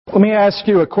Let me ask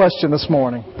you a question this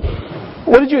morning.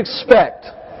 What did you expect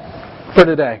for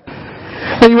today?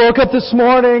 And you woke up this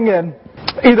morning and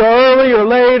either early or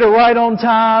late or right on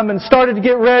time and started to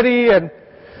get ready, and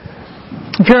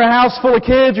if you're in a house full of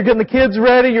kids, you're getting the kids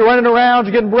ready, you're running around,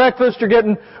 you're getting breakfast, you're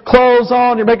getting clothes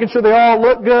on, you're making sure they all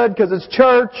look good because it's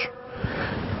church.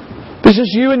 It's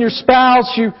just you and your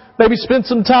spouse. You maybe spent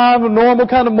some time, a normal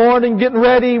kind of morning, getting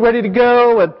ready to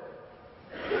go, and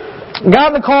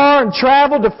got in the car and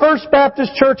traveled to First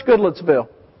Baptist Church, Goodlettsville.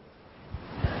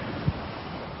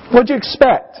 What'd you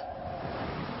expect?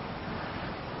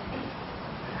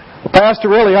 Well, Pastor,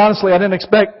 really, honestly, I don't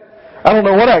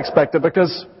know what I expected,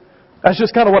 because that's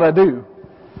just kind of what I do.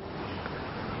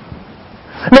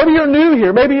 Maybe you're new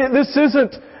here. Maybe this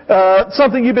isn't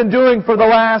something you've been doing for the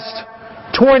last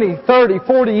 20, 30,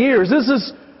 40 years. This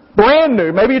is brand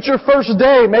new. Maybe it's your first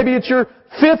day. Maybe it's your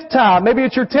 5th time. Maybe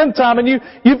it's your 10th time, and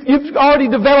you've already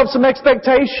developed some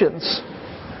expectations.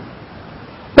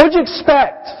 What did you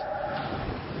expect?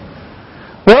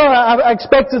 Well, I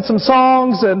expected some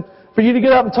songs and for you to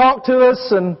get up and talk to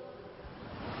us, and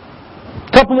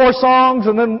a couple more songs,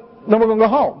 and then we're going to go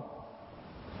home.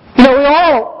 You know, we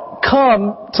all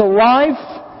come to life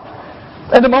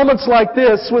and to moments like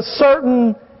this with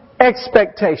certain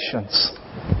expectations.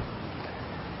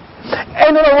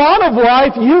 And in a lot of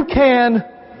life, you can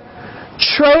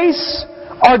trace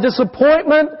our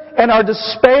disappointment and our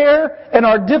despair and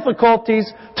our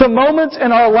difficulties to moments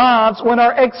in our lives when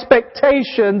our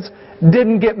expectations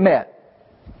didn't get met.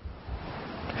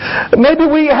 Maybe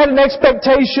we had an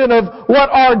expectation of what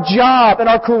our job and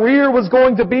our career was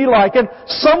going to be like, and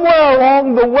somewhere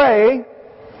along the way,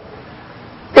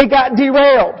 it got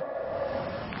derailed.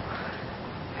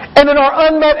 And in our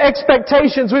unmet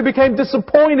expectations, we became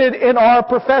disappointed in our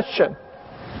profession.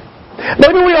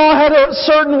 Maybe we all had a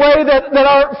certain way that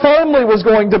our family was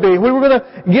going to be. We were going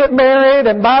to get married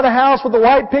and buy the house with the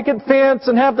white picket fence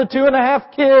and have the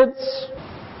 2.5 kids,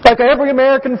 like every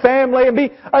American family, and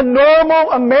be a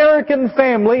normal American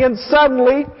family, and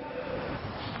suddenly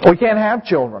we can't have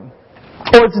children.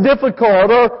 Or it's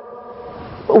difficult,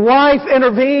 or life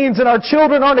intervenes and our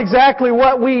children aren't exactly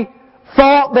what we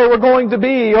thought they were going to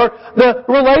be, or the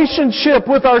relationship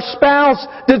with our spouse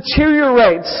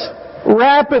deteriorates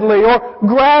rapidly or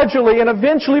gradually and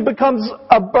eventually becomes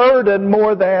a burden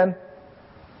more than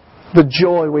the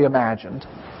joy we imagined.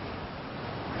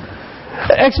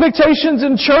 Expectations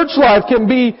in church life can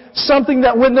be something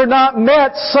that when they're not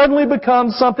met suddenly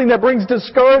becomes something that brings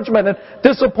discouragement and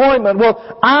disappointment.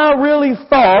 Well, I really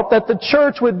thought that the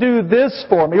church would do this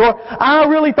for me, or I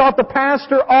really thought the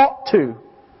pastor ought to.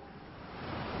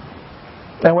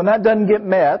 And when that doesn't get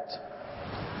met,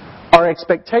 our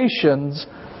expectations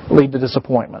lead to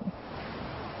disappointment.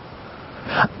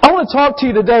 I want to talk to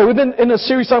you today. We've been in a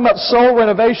series talking about soul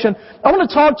renovation. I want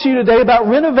to talk to you today about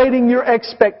renovating your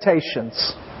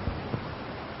expectations.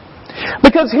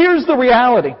 Because here's the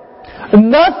reality.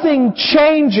 Nothing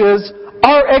changes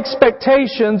our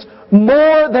expectations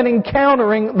more than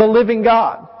encountering the living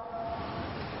God.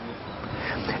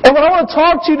 And what I want to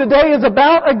talk to you today is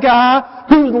about a guy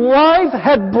whose life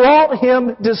had brought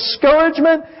him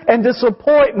discouragement and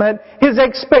disappointment. His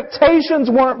expectations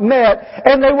weren't met,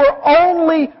 and they were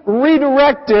only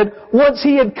redirected once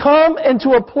he had come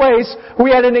into a place where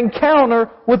he had an encounter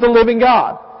with the living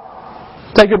God.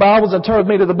 Take your Bibles and turn with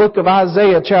me to the book of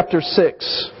Isaiah chapter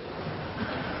 6.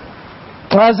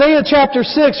 Isaiah chapter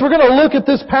 6, we're going to look at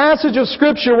this passage of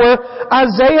Scripture where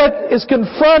Isaiah is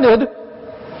confronted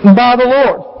by the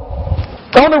Lord.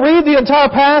 I want to read the entire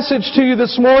passage to you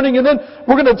this morning, and then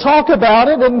we're going to talk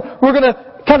about it, and we're going to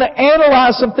kind of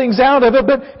analyze some things out of it.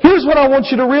 But here's what I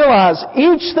want you to realize.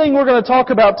 Each thing we're going to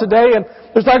talk about today, and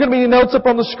there's not going to be any notes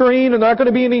up on the screen, and there aren't going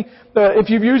to be any,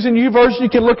 if you're using YouVersion, you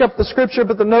can look up the Scripture,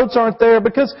 but the notes aren't there,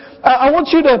 because I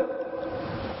want you to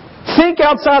think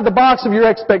outside the box of your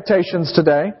expectations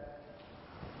today.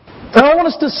 And I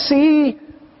want us to see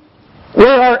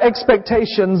where our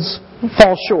expectations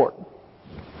fall short.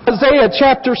 Isaiah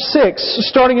chapter 6,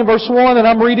 starting in verse 1, and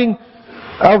I'm reading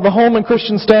out of the Holman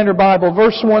Christian Standard Bible.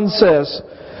 Verse 1 says,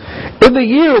 "In the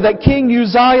year that King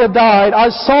Uzziah died, I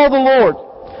saw the Lord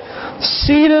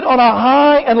seated on a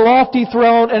high and lofty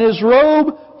throne, and His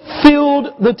robe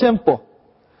filled the temple.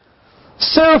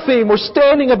 Seraphim were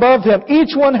standing above Him.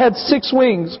 Each one had 6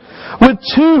 wings. With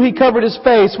 2 He covered His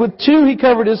face, with 2 He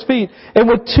covered His feet, and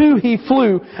with 2 He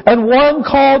flew. And one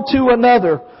called to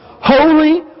another,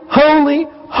 Holy, holy,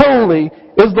 holy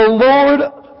is the Lord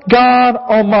God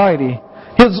Almighty.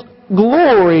 His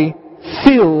glory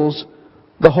fills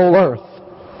the whole earth."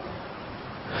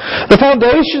 The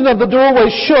foundation of the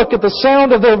doorway shook at the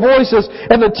sound of their voices,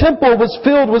 and the temple was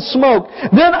filled with smoke.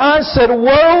 Then I said,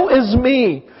 Woe is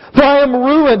me! For I am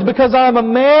ruined, because I am a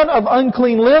man of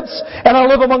unclean lips, and I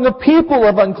live among a people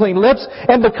of unclean lips,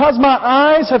 and because my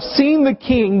eyes have seen the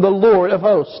King, the Lord of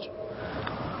hosts.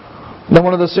 Then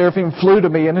one of the seraphim flew to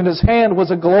me, and in his hand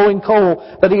was a glowing coal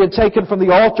that he had taken from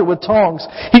the altar with tongs.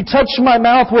 He touched my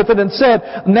mouth with it and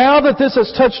said, Now that this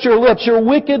has touched your lips, your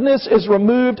wickedness is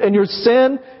removed, and your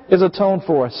sin is atoned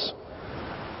for us.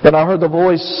 Then I heard the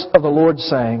voice of the Lord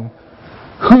saying,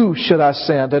 Who should I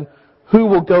send, and who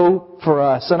will go for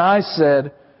us? And I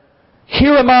said,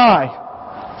 Here am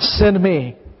I, send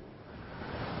me.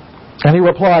 And he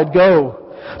replied, Go.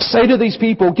 Say to these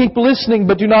people, keep listening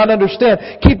but do not understand.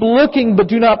 Keep looking but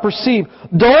do not perceive.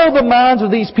 Dull the minds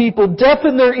of these people,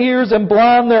 deafen their ears and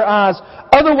blind their eyes.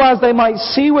 Otherwise they might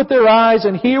see with their eyes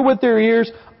and hear with their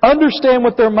ears, understand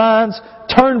with their minds,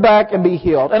 turn back and be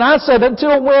healed. And I said,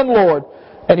 Until when, Lord?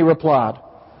 And he replied,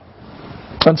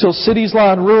 Until cities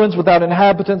lie in ruins without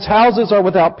inhabitants, houses are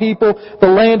without people, the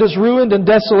land is ruined and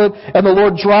desolate, and the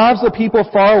Lord drives the people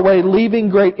far away, leaving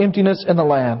great emptiness in the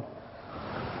land.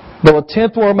 Though a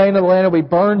tenth will remain in the land, it will be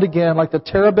burned again like the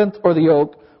terebinth or the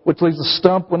oak, which leaves the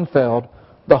stump when felled.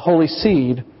 The holy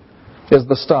seed is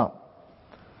the stump.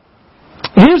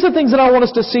 Here's the things that I want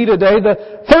us to see today.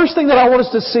 The first thing that I want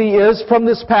us to see is, from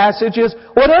this passage, is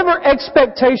whatever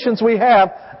expectations we have,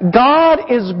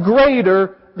 God is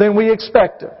greater than we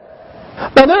expected.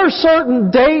 Now there are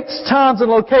certain dates, times, and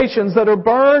locations that are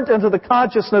burned into the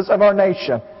consciousness of our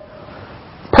nation.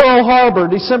 Pearl Harbor,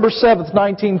 December 7th,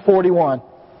 1941.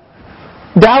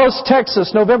 Dallas,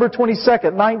 Texas, November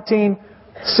 22nd,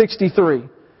 1963.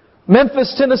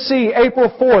 Memphis, Tennessee, April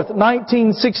 4th,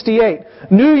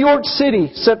 1968. New York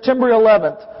City, September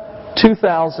 11th,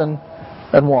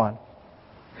 2001.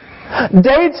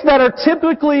 Dates that are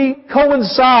typically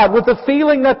coincide with the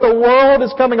feeling that the world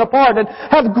is coming apart and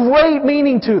have great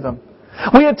meaning to them.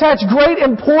 We attach great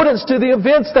importance to the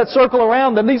events that circle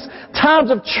around them, these times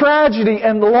of tragedy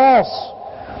and loss.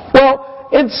 Well,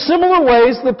 in similar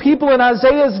ways, the people in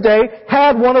Isaiah's day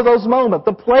had one of those moments.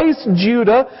 The place,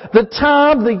 Judah, the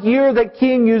time, the year that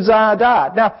King Uzziah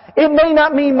died. Now, it may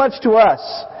not mean much to us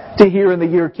to hear in the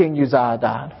year King Uzziah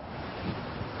died.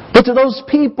 But to those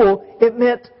people, it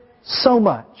meant so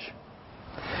much.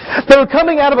 They were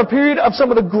coming out of a period of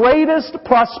some of the greatest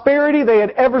prosperity they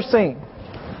had ever seen.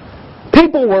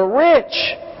 People were rich.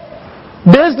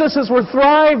 Businesses were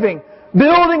thriving.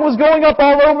 Building was going up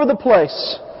all over the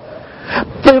place.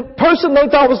 The person they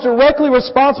thought was directly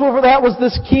responsible for that was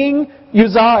this King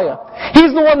Uzziah.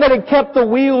 He's the one that had kept the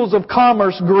wheels of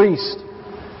commerce greased.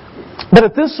 But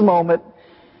at this moment,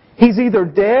 he's either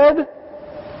dead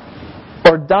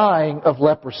or dying of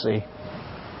leprosy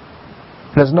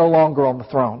and is no longer on the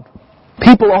throne.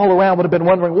 People all around would have been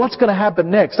wondering, what's going to happen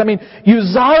next? I mean,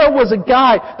 Uzziah was a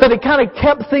guy that had kind of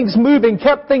kept things moving,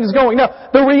 kept things going.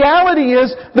 Now, the reality is,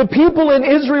 the people in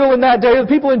Israel in that day, the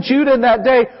people in Judah in that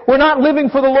day, were not living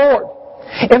for the Lord.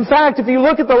 In fact, if you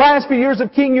look at the last few years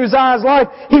of King Uzziah's life,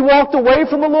 he walked away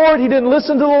from the Lord, he didn't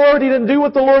listen to the Lord, he didn't do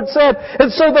what the Lord said, and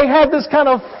so they had this kind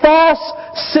of false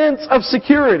sense of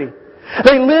security.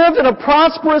 They lived in a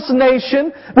prosperous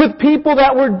nation with people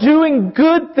that were doing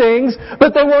good things,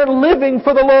 but they weren't living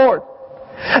for the Lord.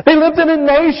 They lived in a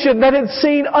nation that had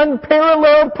seen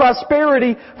unparalleled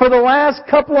prosperity for the last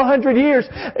couple of hundred years.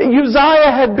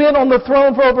 Uzziah had been on the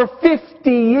throne for over 50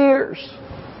 years.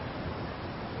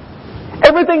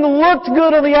 Everything looked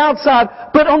good on the outside,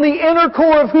 but on the inner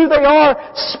core of who they are,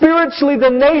 spiritually, the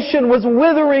nation was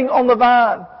withering on the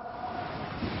vine.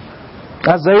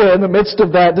 Isaiah, in the midst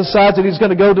of that, decides that he's going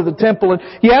to go to the temple. And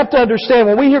you have to understand,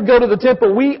 when we hear go to the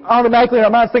temple, we automatically in our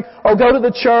minds think, oh, go to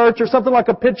the church or something like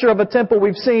a picture of a temple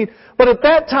we've seen. But at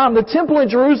that time, the temple in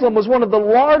Jerusalem was one of the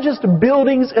largest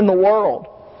buildings in the world.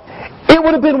 It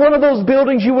would have been one of those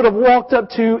buildings you would have walked up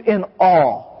to in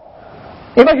awe.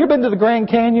 Anybody here been to the Grand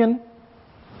Canyon?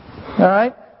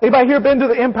 Alright? Anybody here been to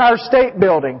the Empire State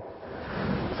Building?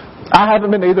 I haven't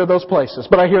been to either of those places,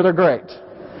 but I hear they're great.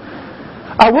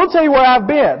 I will tell you where I've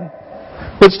been,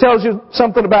 which tells you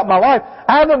something about my life.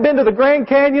 I haven't been to the Grand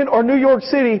Canyon or New York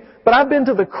City, but I've been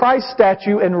to the Christ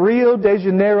statue in Rio de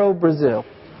Janeiro, Brazil.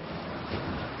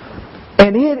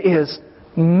 And it is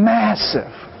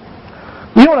massive.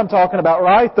 You know what I'm talking about,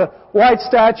 right? The white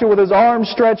statue with his arms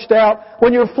stretched out.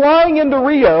 When you're flying into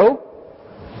Rio,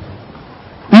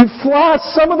 you fly,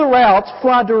 some of the routes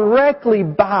fly directly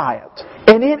by it.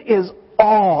 And it is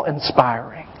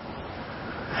awe-inspiring.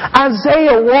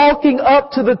 Isaiah walking up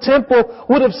to the temple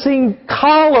would have seen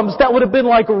columns that would have been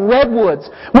like redwoods.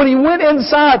 When he went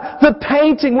inside, the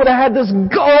painting would have had this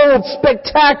gold,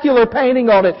 spectacular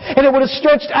painting on it. And it would have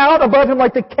stretched out above him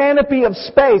like the canopy of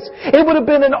space. It would have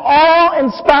been an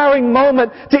awe-inspiring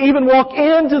moment to even walk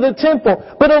into the temple.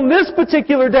 But on this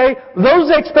particular day,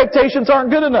 those expectations aren't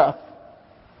good enough.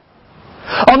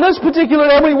 On this particular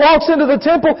day, when he walks into the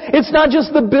temple, it's not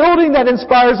just the building that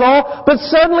inspires awe, but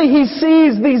suddenly he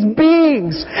sees these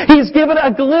beings. He's given a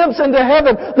glimpse into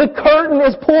heaven. The curtain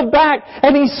is pulled back,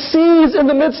 and he sees in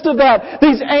the midst of that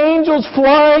these angels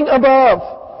flying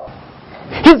above.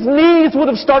 His knees would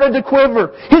have started to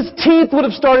quiver. His teeth would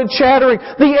have started chattering.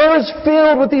 The air is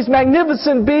filled with these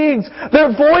magnificent beings.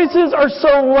 Their voices are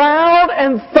so loud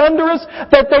and thunderous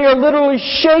that they are literally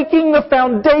shaking the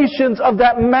foundations of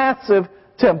that massive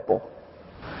temple.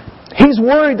 He's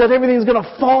worried that everything's going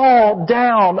to fall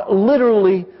down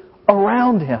literally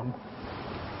around him.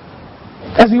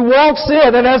 As he walks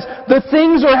in and as the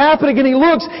things are happening and he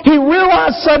looks, he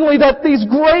realizes suddenly that these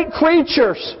great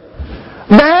creatures,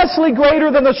 vastly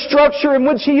greater than the structure in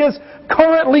which he is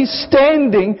currently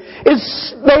standing,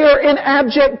 they are in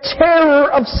abject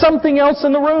terror of something else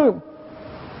in the room.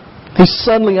 He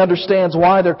suddenly understands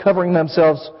why they're covering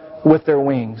themselves with their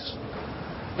wings.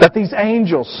 That these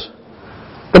angels,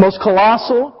 the most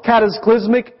colossal,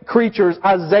 cataclysmic creatures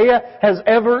Isaiah has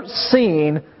ever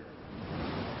seen,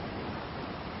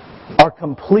 are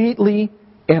completely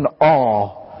in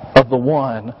awe of the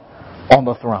one on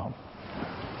the throne.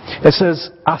 It says,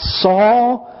 I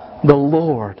saw the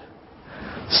Lord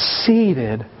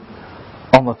seated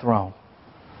on the throne.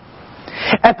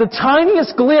 At the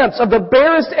tiniest glimpse of the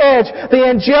barest edge, the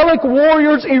angelic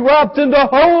warriors erupt into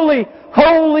holy,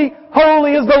 holy,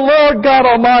 holy is the Lord God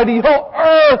Almighty. Whole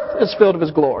earth is filled with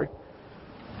His glory.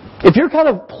 If you're kind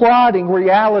of plotting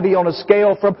reality on a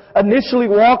scale from initially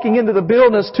walking into the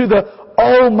building to the,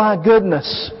 oh my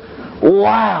goodness,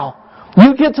 wow.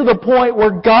 You get to the point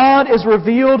where God is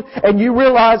revealed and you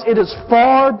realize it is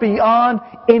far beyond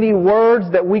any words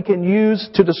that we can use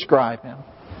to describe Him.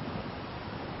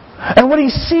 And what he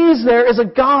sees there is a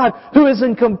God who is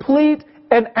in complete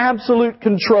and absolute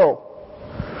control.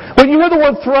 When you hear the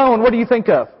word throne, what do you think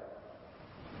of?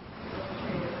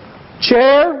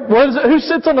 Chair? What is it? Who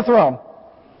sits on the throne?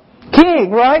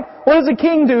 King, right? What does a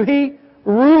king do? He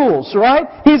rules, right?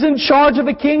 He's in charge of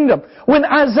a kingdom. When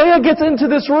Isaiah gets into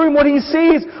this room, what he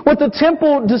sees, what the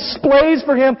temple displays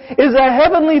for him, is a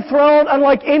heavenly throne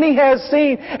unlike any he has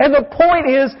seen. And the point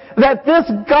is that this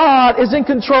God is in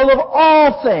control of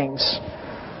all things.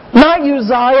 Not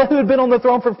Uzziah, who had been on the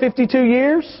throne for 52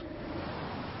 years.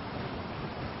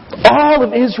 All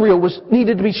of Israel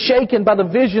needed to be shaken by the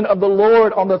vision of the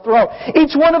Lord on the throne.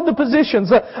 Each one of the positions,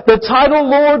 the title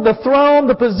Lord, the throne,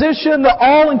 the position, the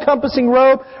all-encompassing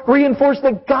robe, reinforce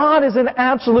that God is in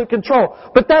absolute control.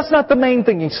 But that's not the main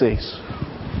thing he sees.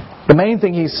 The main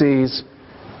thing he sees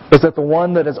is that the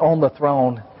one that is on the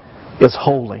throne is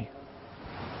holy.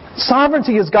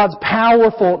 Sovereignty is God's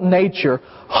powerful nature.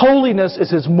 Holiness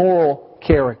is His moral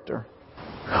character.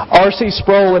 R.C.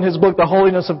 Sproul, in his book, The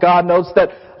Holiness of God, notes that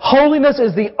holiness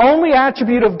is the only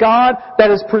attribute of God that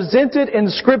is presented in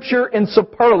Scripture in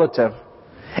superlative.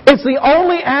 It's the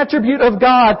only attribute of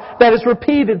God that is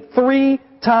repeated 3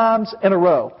 times in a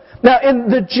row. Now, in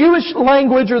the Jewish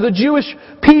language or the Jewish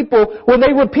people, when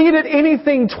they repeated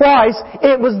anything twice,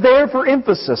 it was there for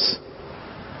emphasis.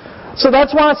 So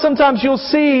that's why sometimes you'll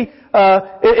see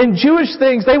in Jewish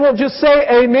things, they won't just say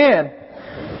amen.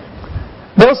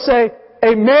 They'll say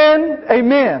amen,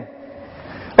 amen.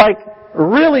 Like,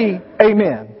 really,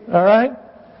 amen. Alright?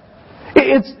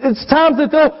 It's times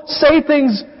that they'll say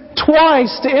things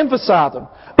twice to emphasize them.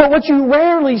 But what you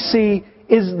rarely see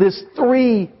is this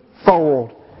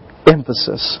 3-fold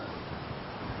emphasis.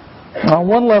 On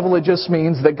one level, it just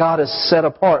means that God is set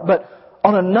apart. But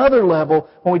on another level,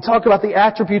 when we talk about the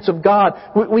attributes of God,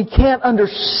 we can't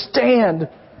understand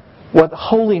what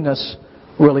holiness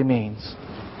really means.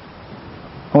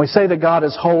 When we say that God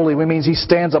is holy, it means He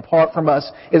stands apart from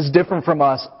us, is different from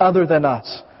us, other than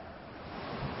us.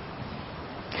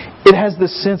 It has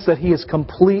this sense that He is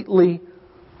completely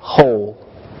whole.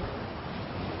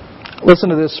 Listen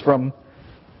to this from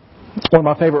one of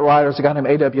my favorite writers, a guy named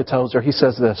A.W. Tozer. He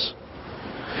says this: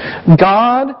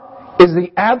 God is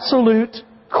the absolute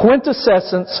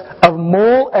quintessence of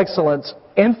moral excellence,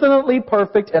 infinitely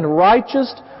perfect in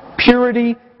righteous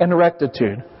purity and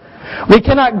rectitude. We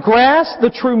cannot grasp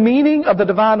the true meaning of the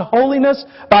divine holiness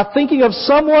by thinking of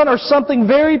someone or something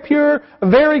very pure,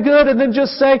 very good, and then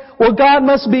just say, well, God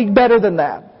must be better than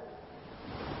that.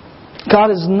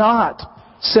 God is not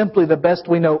simply the best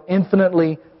we know,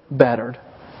 infinitely bettered.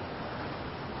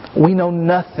 We know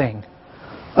nothing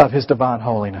of His divine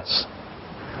holiness.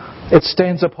 It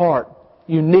stands apart,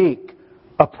 unique,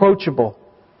 approachable,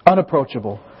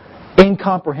 unapproachable,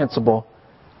 incomprehensible,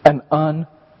 and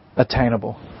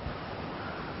unattainable.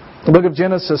 The book of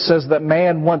Genesis says that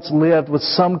man once lived with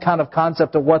some kind of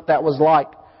concept of what that was like,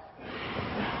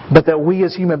 but that we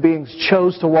as human beings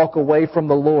chose to walk away from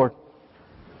the Lord.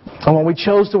 And when we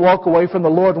chose to walk away from the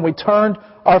Lord, when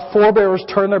our forebears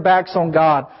turned their backs on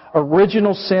God,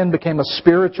 original sin became a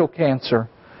spiritual cancer.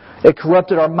 It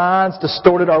corrupted our minds,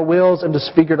 distorted our wills, and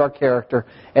disfigured our character.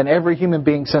 And every human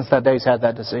being since that day has had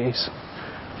that disease.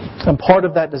 And part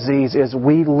of that disease is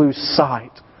we lose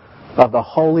sight of the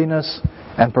holiness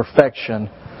and perfection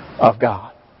of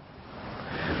God.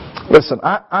 Listen,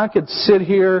 I could sit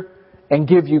here and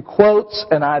give you quotes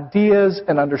and ideas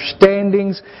and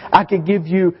understandings. I could give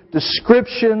you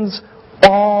descriptions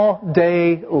all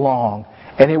day long,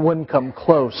 and it wouldn't come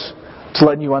close to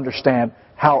letting you understand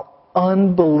how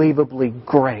unbelievably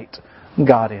great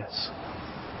God is.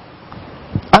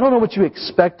 I don't know what you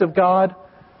expect of God,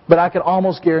 but I can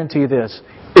almost guarantee this.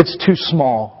 It's too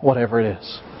small, whatever it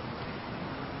is.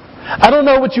 I don't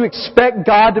know what you expect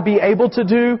God to be able to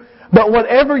do, but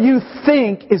whatever you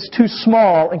think is too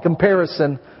small in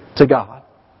comparison to God.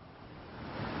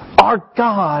 Our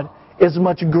God is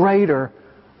much greater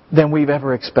than we've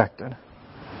ever expected.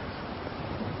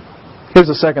 Here's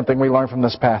the second thing we learn from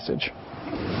this passage.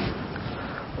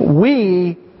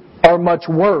 We are much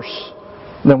worse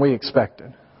than we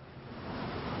expected.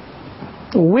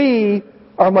 We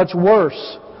are much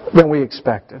worse than we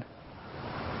expected.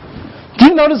 Do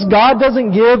you notice God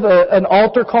doesn't give an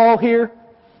altar call here?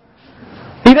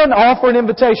 He doesn't offer an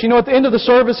invitation. At the end of the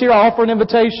service here, I offer an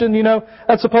invitation.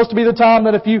 That's supposed to be the time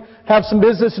that if you have some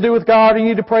business to do with God, or you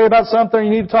need to pray about something, or you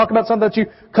need to talk about something, that you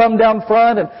come down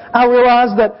front. And I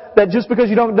realize that just because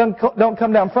you don't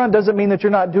come down front doesn't mean that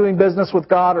you're not doing business with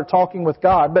God or talking with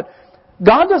God. But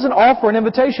God doesn't offer an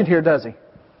invitation here, does He?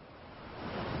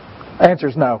 The answer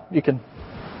is no. He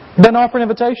doesn't offer an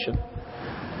invitation.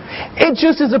 It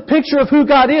just is a picture of who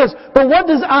God is. But what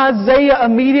does Isaiah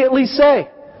immediately say?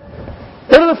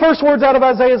 What are the first words out of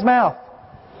Isaiah's mouth?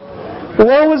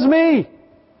 Woe is me.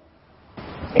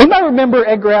 Anybody remember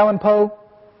Edgar Allan Poe?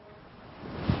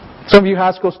 Some of you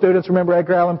high school students remember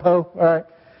Edgar Allan Poe? All right.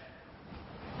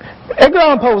 Edgar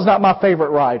Allan Poe was not my favorite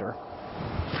writer.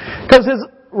 Because his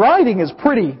writing is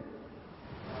pretty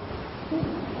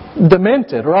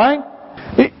demented, right?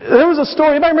 There was a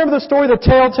story. Anybody remember the story, The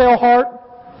Telltale Heart?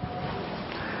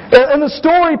 In the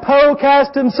story, Poe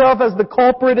cast himself as the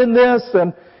culprit in this,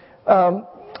 and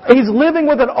he's living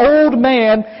with an old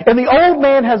man, and the old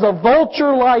man has a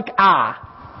vulture-like eye.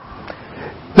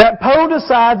 That Poe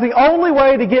decides the only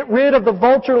way to get rid of the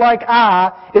vulture-like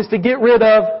eye is to get rid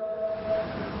of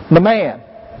the man.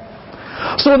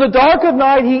 So in the dark of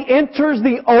night, he enters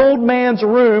the old man's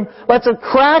room, lets a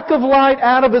crack of light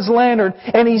out of his lantern,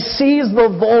 and he sees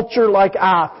the vulture-like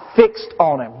eye fixed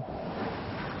on him.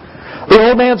 The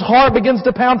old man's heart begins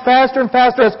to pound faster and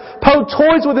faster as Poe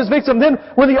toys with his victim. Then,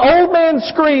 when the old man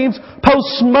screams, Poe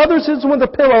smothers him with a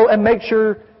pillow and makes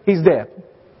sure he's dead.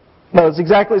 No, it's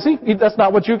exactly, that's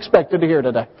not what you expected to hear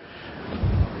today.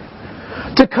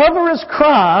 To cover his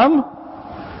crime,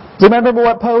 do you remember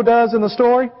what Poe does in the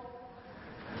story?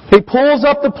 He pulls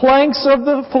up the planks of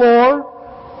the floor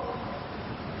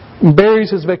and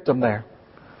buries his victim there.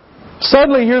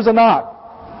 Suddenly, here's a knock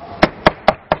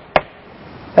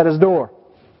at his door.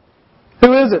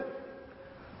 Who is it?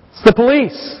 It's the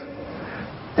police.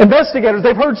 Investigators.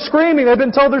 They've heard screaming. They've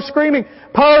been told they're screaming.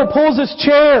 Poe pulls his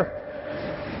chair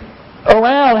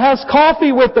around, has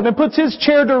coffee with them, and puts his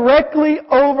chair directly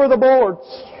over the boards.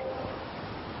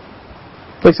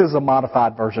 This is a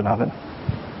modified version of it.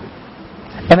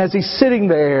 And as he's sitting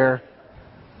there,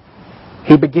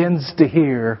 he begins to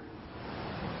hear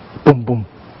boom, boom.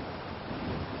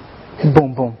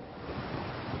 Boom, boom.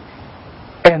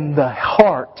 And the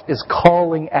heart is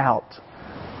calling out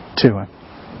to him.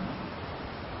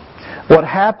 What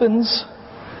happens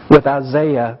with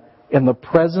Isaiah in the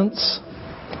presence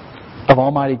of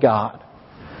Almighty God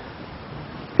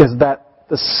is that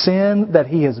the sin that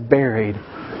he has buried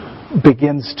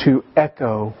begins to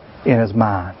echo in his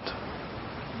mind.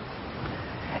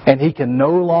 And he can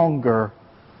no longer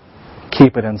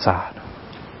keep it inside.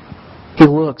 He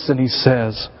looks and he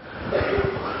says,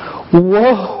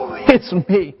 "Whoa! It's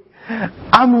me.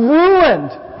 I'm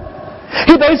ruined."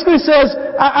 He basically says,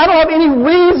 I don't have any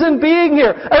reason being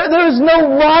here. There is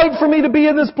no right for me to be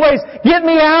in this place. Get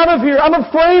me out of here. I'm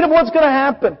afraid of what's going to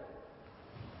happen.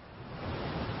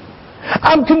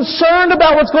 I'm concerned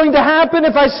about what's going to happen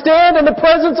if I stand in the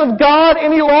presence of God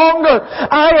any longer.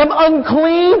 I am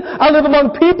unclean. I live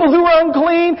among people who are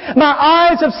unclean. My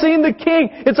eyes have seen the King.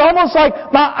 It's almost like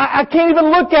I can't even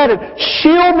look at it.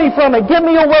 Shield me from it. Get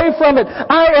me away from it.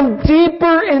 I am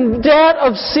deeper in debt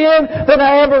of sin than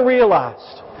I ever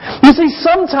realized. You see,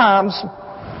 sometimes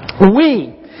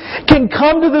we can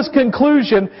come to this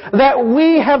conclusion that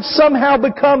we have somehow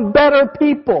become better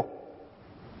people.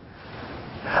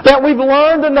 That we've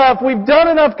learned enough, we've done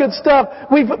enough good stuff,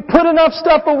 we've put enough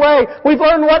stuff away, we've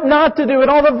learned what not to do,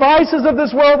 and all the vices of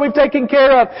this world we've taken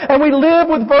care of, and we live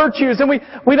with virtues, and we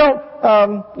don't,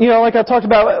 like I talked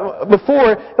about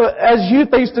before, as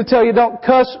youth they used to tell you, don't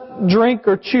cuss, drink,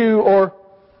 or chew, or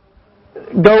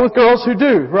go with girls who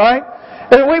do, right?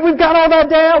 And we've got all that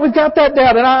down, we've got that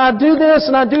down, and I do this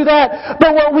and I do that.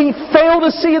 But what we fail to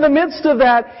see in the midst of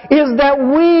that is that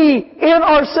we, in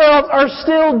ourselves, are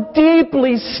still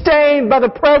deeply stained by the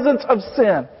presence of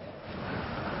sin.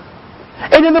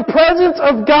 And in the presence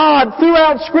of God,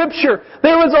 throughout Scripture,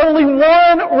 there is only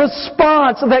one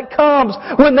response that comes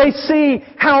when they see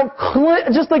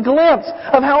just a glimpse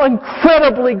of how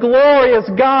incredibly glorious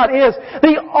God is.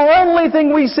 The only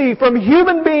thing we see from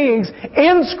human beings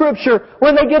in Scripture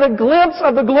when they get a glimpse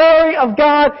of the glory of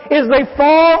God is they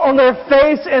fall on their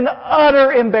face in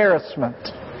utter embarrassment.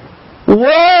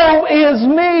 Woe is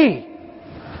me!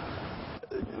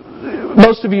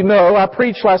 Most of you know, I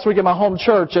preached last week at my home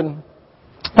church, and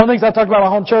one of the things I talked about in my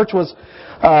home church was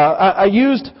I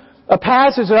used a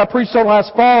passage that I preached on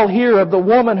last fall here of the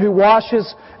woman who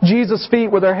washes Jesus' feet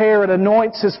with her hair and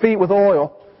anoints His feet with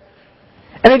oil.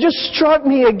 And it just struck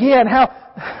me again how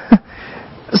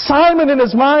Simon in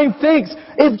his mind thinks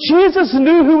if Jesus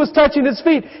knew who was touching His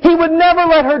feet, He would never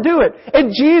let her do it.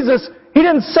 And Jesus, He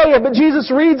didn't say it, but Jesus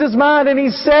reads his mind and He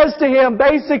says to him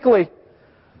basically,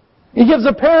 He gives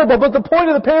a parable, but the point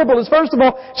of the parable is, first of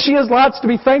all, she has lots to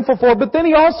be thankful for. But then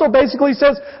He also basically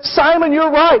says, Simon,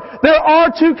 you're right. There are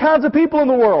two kinds of people in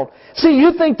the world. See,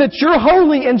 you think that you're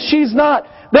holy and she's not.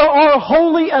 There are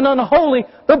holy and unholy.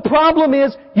 The problem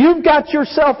is, you've got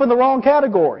yourself in the wrong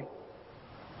category.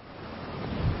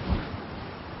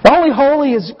 The only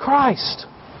holy is Christ.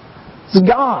 It's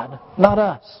God, not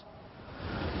us.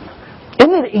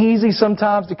 Isn't it easy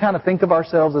sometimes to kind of think of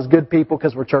ourselves as good people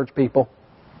because we're church people?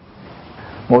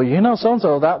 Well, you know,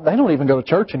 so-and-so, they don't even go to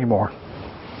church anymore.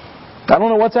 I don't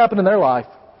know what's happened in their life.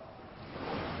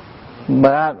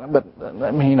 But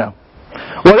I mean,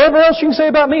 whatever else you can say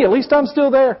about me, at least I'm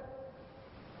still there.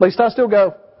 At least I still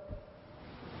go.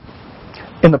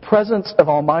 In the presence of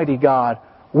Almighty God,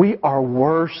 we are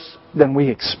worse than we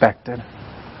expected.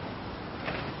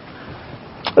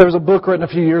 There was a book written a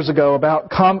few years ago about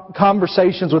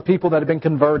conversations with people that have been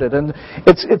converted. And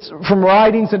it's from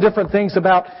writings and different things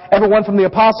about everyone from the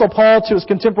Apostle Paul to his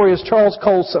contemporary Charles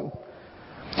Colson.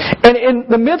 And in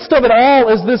the midst of it all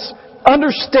is this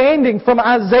understanding from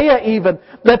Isaiah even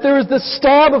that there is this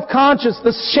stab of conscience,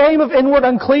 the shame of inward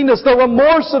uncleanness, the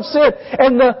remorse of sin,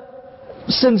 and the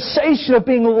sensation of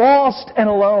being lost and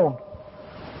alone.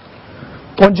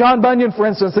 When John Bunyan, for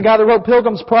instance, the guy that wrote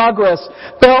Pilgrim's Progress,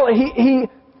 felt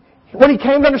when he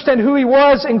came to understand who he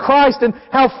was in Christ and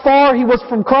how far he was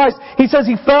from Christ, he says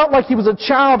he felt like he was a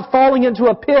child falling into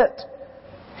a pit.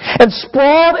 And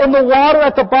sprawled in the water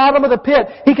at the bottom of the pit,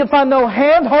 he could find no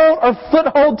handhold or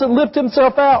foothold to lift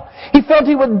himself out. He felt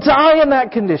he would die in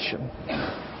that condition.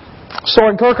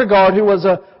 Soren Kierkegaard, who was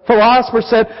a philosopher,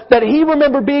 said that he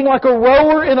remembered being like a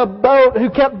rower in a boat who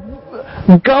kept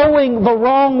going the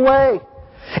wrong way.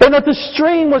 And that the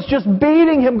stream was just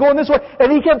beating him going this way.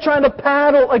 And he kept trying to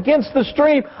paddle against the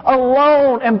stream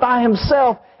alone and by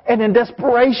himself. And in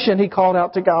desperation, he called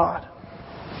out to God.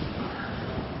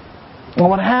 And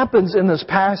what happens in this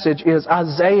passage is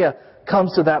Isaiah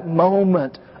comes to that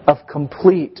moment of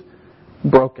complete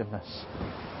brokenness.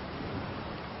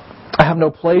 I have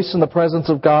no place in the presence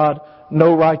of God,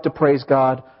 no right to praise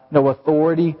God, no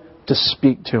authority to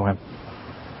speak to Him.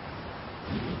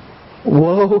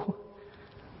 Woe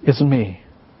is me.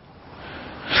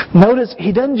 Notice,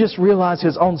 he doesn't just realize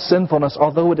his own sinfulness,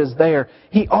 although it is there.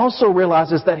 He also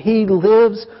realizes that he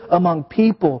lives among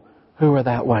people who are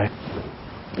that way.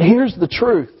 Here's the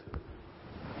truth.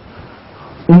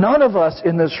 None of us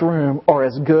in this room are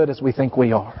as good as we think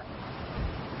we are.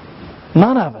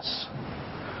 None of us.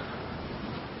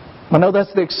 I know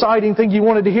that's the exciting thing you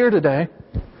wanted to hear today.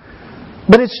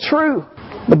 But it's true.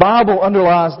 The Bible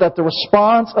underlies that the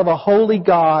response of a holy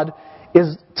God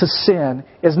to sin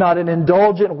is not an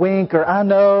indulgent wink or I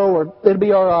know or it'll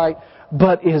be alright,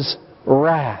 but is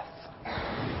wrath.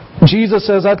 Jesus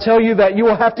says, I tell you that you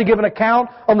will have to give an account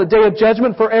on the day of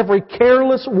judgment for every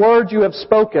careless word you have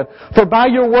spoken. For by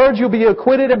your words you'll be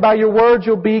acquitted, and by your words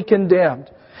you'll be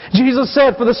condemned. Jesus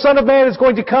said, for the Son of Man is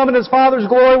going to come in His Father's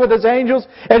glory with His angels,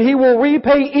 and He will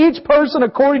repay each person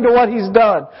according to what he's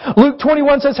done. Luke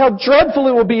 21 says how dreadful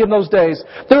it will be in those days.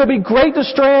 There will be great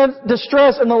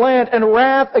distress in the land and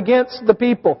wrath against the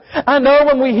people. I know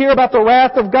when we hear about the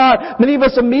wrath of God, many of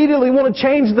us immediately want to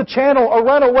change the channel or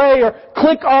run away or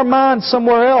click our minds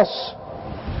somewhere else.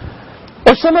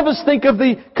 Or some of us think of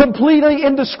the completely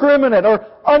indiscriminate or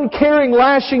uncaring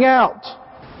lashing out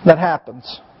that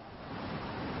happens.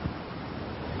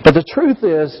 But the truth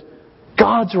is,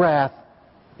 God's wrath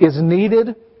is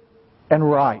needed and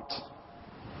right.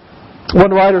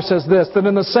 One writer says this, that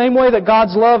in the same way that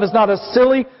God's love is not a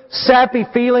silly, sappy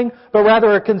feeling, but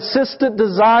rather a consistent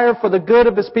desire for the good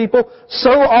of His people,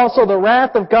 so also the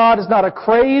wrath of God is not a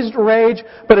crazed rage,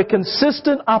 but a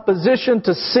consistent opposition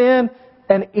to sin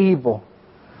and evil.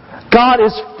 God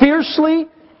is fiercely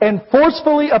and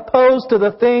forcefully opposed to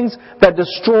the things that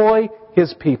destroy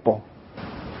His people.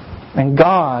 And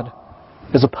God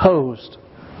is opposed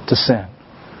to sin.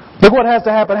 Look what has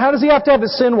to happen. How does He have to have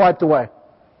His sin wiped away?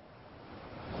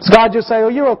 Does God just say, oh,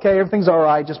 you're okay, everything's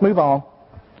alright, just move on?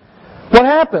 What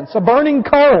happens? A burning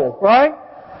coal, right?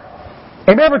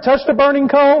 Have you ever touched a burning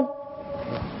coal?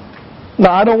 No,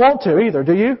 I don't want to either,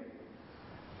 do you?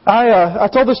 I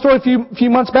told this story a few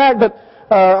months back, but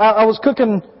I was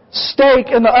cooking steak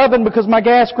in the oven because my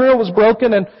gas grill was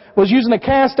broken and was using a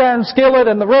cast iron skillet,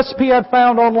 and the recipe I'd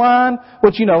found online,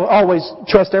 which, always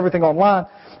trust everything online,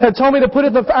 had told me to put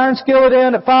the iron skillet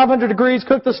in at 500 degrees,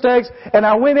 cook the steaks, and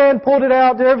I went in, pulled it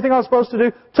out, did everything I was supposed to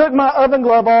do, took my oven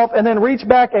glove off, and then reached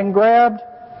back and grabbed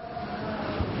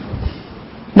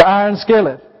the iron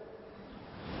skillet.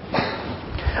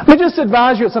 Let me just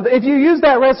advise you of something. If you use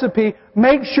that recipe,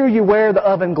 make sure you wear the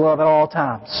oven glove at all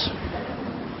times.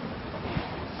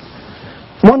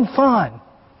 One fun.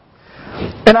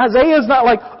 And Isaiah's not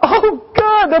like, oh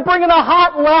God, they're bringing a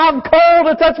hot, live coal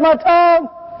to touch my tongue.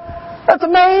 That's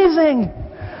amazing.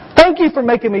 Thank you for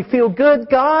making me feel good,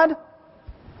 God.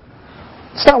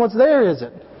 It's not what's there, is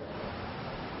it?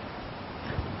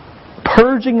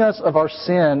 Purging us of our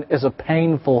sin is a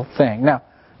painful thing. Now,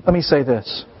 let me say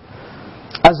this.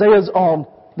 Isaiah's on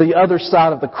the other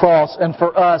side of the cross, and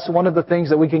for us, one of the things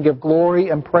that we can give glory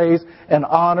and praise and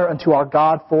honor unto our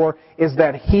God for is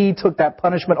that He took that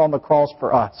punishment on the cross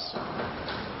for us.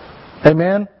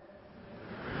 Amen?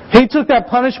 He took that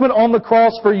punishment on the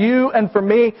cross for you and for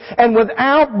me, and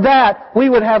without that, we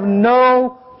would have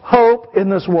no hope in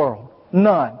this world.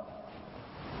 None.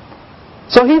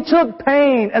 So He took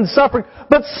pain and suffering,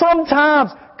 but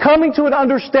sometimes coming to an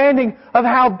understanding of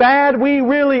how bad we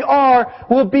really are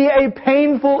will be a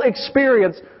painful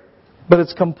experience, but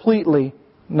it's completely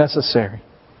necessary.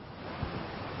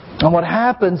 And what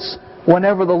happens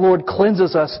whenever the Lord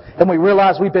cleanses us and we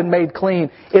realize we've been made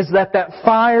clean is that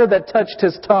fire that touched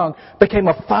His tongue became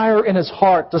a fire in His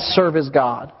heart to serve His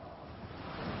God.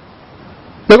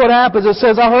 Look what happens. It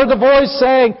says, I heard the voice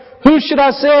saying, who should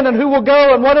I send and who will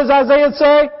go? And what does Isaiah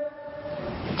say?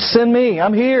 Send me.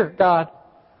 I'm here, God.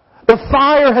 The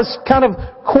fire has kind of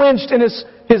quenched in his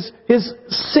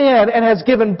sin and has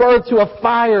given birth to a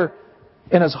fire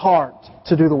in his heart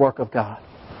to do the work of God.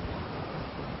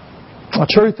 The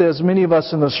truth is, many of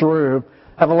us in this room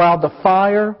have allowed the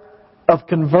fire of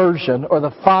conversion or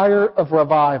the fire of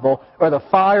revival or the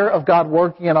fire of God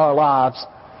working in our lives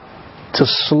to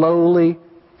slowly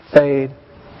fade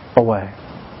away.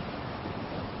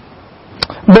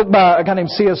 A book by a guy named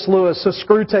C.S. Lewis, so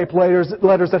Screw Tape letters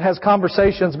that has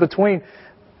conversations between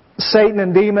Satan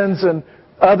and demons and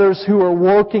others who are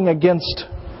working against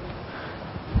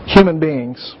human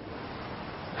beings.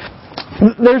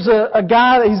 There's a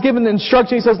guy that he's given the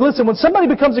instruction. He says, listen, when somebody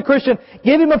becomes a Christian,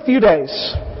 give him a few days.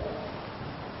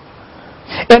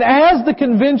 And as the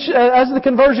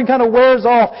conversion kind of wears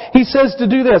off, he says to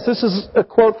do this. This is a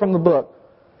quote from the book.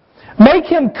 Make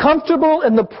him comfortable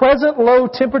in the present low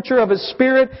temperature of his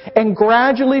spirit and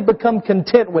gradually become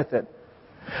content with it.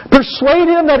 Persuade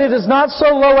him that it is not so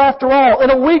low after all. In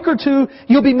a week or two,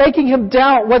 you'll be making him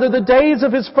doubt whether the days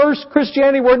of his first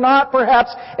Christianity were not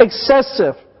perhaps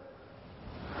excessive.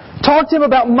 Talk to him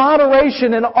about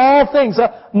moderation in all things.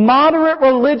 A moderate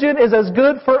religion is as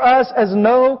good for us as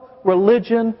no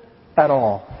religion at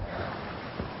all.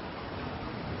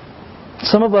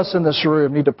 Some of us in this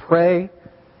room need to pray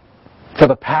for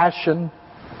the passion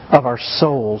of our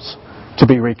souls to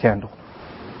be rekindled.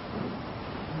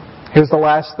 Here's the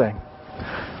last thing.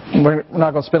 We're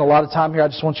not going to spend a lot of time here. I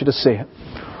just want you to see it.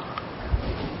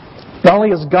 Not only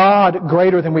is God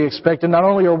greater than we expected, not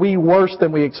only are we worse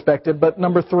than we expected, but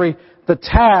number 3, the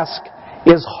task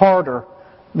is harder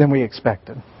than we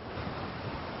expected.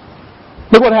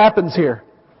 Look what happens here.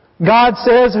 God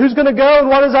says, who's going to go? And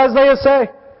what does Isaiah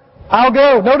say? I'll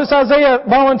go. Notice Isaiah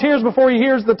volunteers before he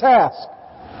hears the task.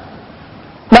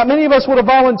 Not many of us would have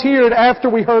volunteered after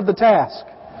we heard the task.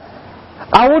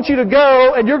 I want you to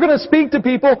go, and you're going to speak to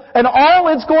people, and all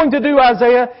it's going to do,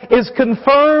 Isaiah, is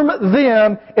confirm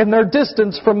them in their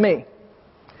distance from me.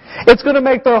 It's going to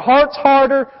make their hearts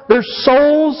harder, their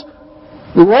souls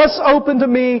less open to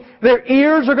me, their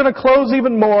ears are going to close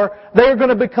even more, they're going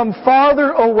to become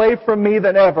farther away from me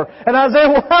than ever. And Isaiah,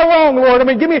 well, how long, Lord? I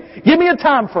mean, give me a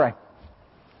time frame.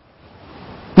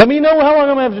 Let me know how long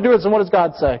I'm going to have to do this, and what does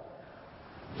God say?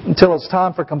 Until it's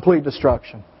time for complete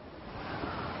destruction.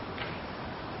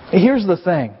 Here's the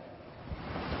thing.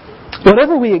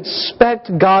 Whatever we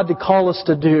expect God to call us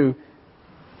to do,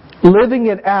 living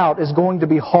it out is going to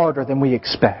be harder than we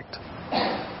expect.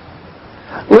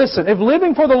 Listen, if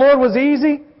living for the Lord was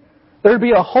easy, there'd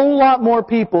be a whole lot more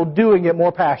people doing it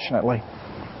more passionately.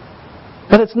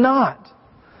 But it's not.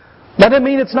 That doesn't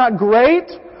mean it's not great,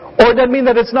 or it doesn't mean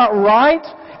that it's not right.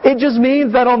 It just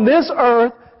means that on this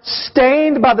earth,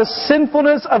 stained by the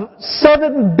sinfulness of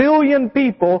 7 billion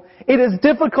people, it is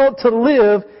difficult to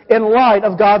live in light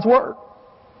of God's Word.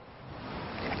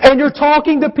 And you're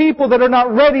talking to people that are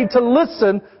not ready to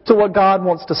listen to what God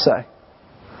wants to say.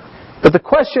 But the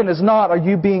question is not, are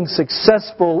you being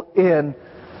successful in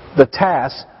the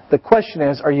task? The question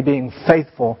is, are you being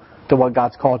faithful to what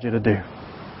God's called you to do?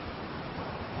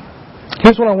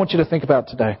 Here's what I want you to think about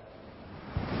today.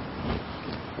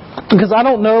 Because I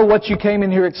don't know what you came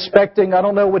in here expecting. I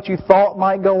don't know what you thought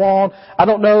might go on. I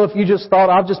don't know if you just thought,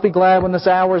 I'll just be glad when this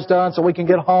hour is done so we can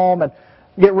get home and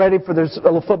get ready for there's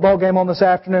a football game on this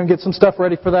afternoon, get some stuff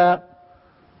ready for that.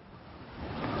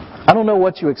 I don't know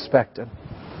what you expected.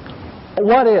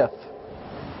 What if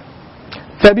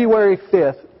February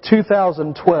 5th,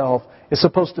 2012 is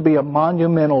supposed to be a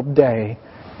monumental day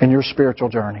in your spiritual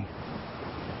journey?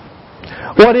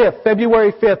 What if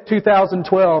February 5th,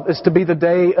 2012 is to be the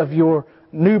day of your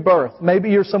new birth? Maybe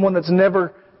you're someone that's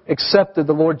never accepted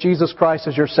the Lord Jesus Christ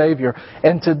as your Savior,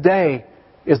 and today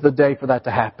is the day for that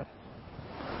to happen.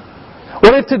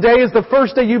 What if today is the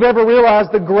first day you've ever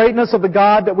realized the greatness of the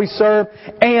God that we serve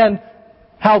and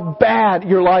how bad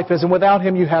your life is, and without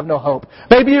Him you have no hope?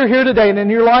 Maybe you're here today and in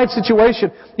your life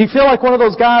situation you feel like one of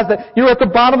those guys that you're at the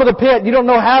bottom of the pit, you don't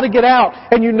know how to get out,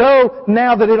 and you know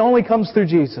now that it only comes through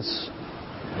Jesus.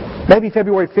 Maybe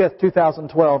February 5th,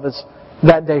 2012 is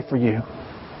that day for you.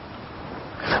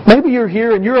 Maybe you're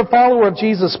here and you're a follower of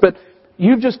Jesus, but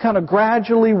you've just kind of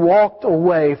gradually walked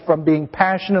away from being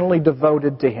passionately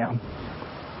devoted to Him.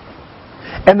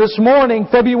 And this morning,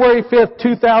 February 5th,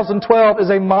 2012 is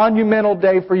a monumental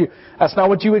day for you. That's not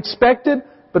what you expected,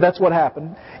 but that's what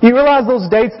happened. You realize those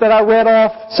dates that I read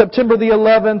off, September the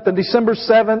 11th and December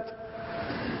 7th,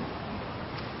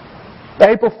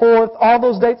 April 4th, all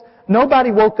those dates?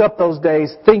 Nobody woke up those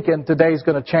days thinking today's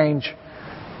going to change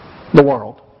the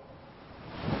world.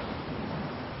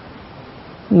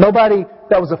 Nobody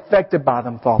that was affected by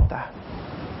them thought that.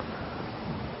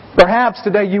 Perhaps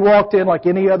today you walked in like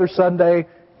any other Sunday,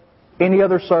 any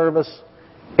other service,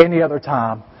 any other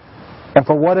time. And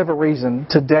for whatever reason,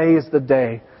 today is the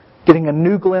day, getting a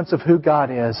new glimpse of who God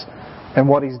is and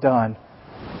what He's done,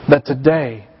 that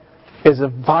today is a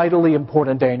vitally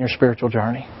important day in your spiritual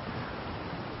journey.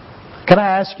 Can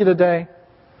I ask you today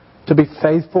to be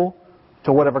faithful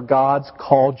to whatever God's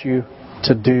called you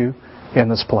to do in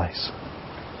this place?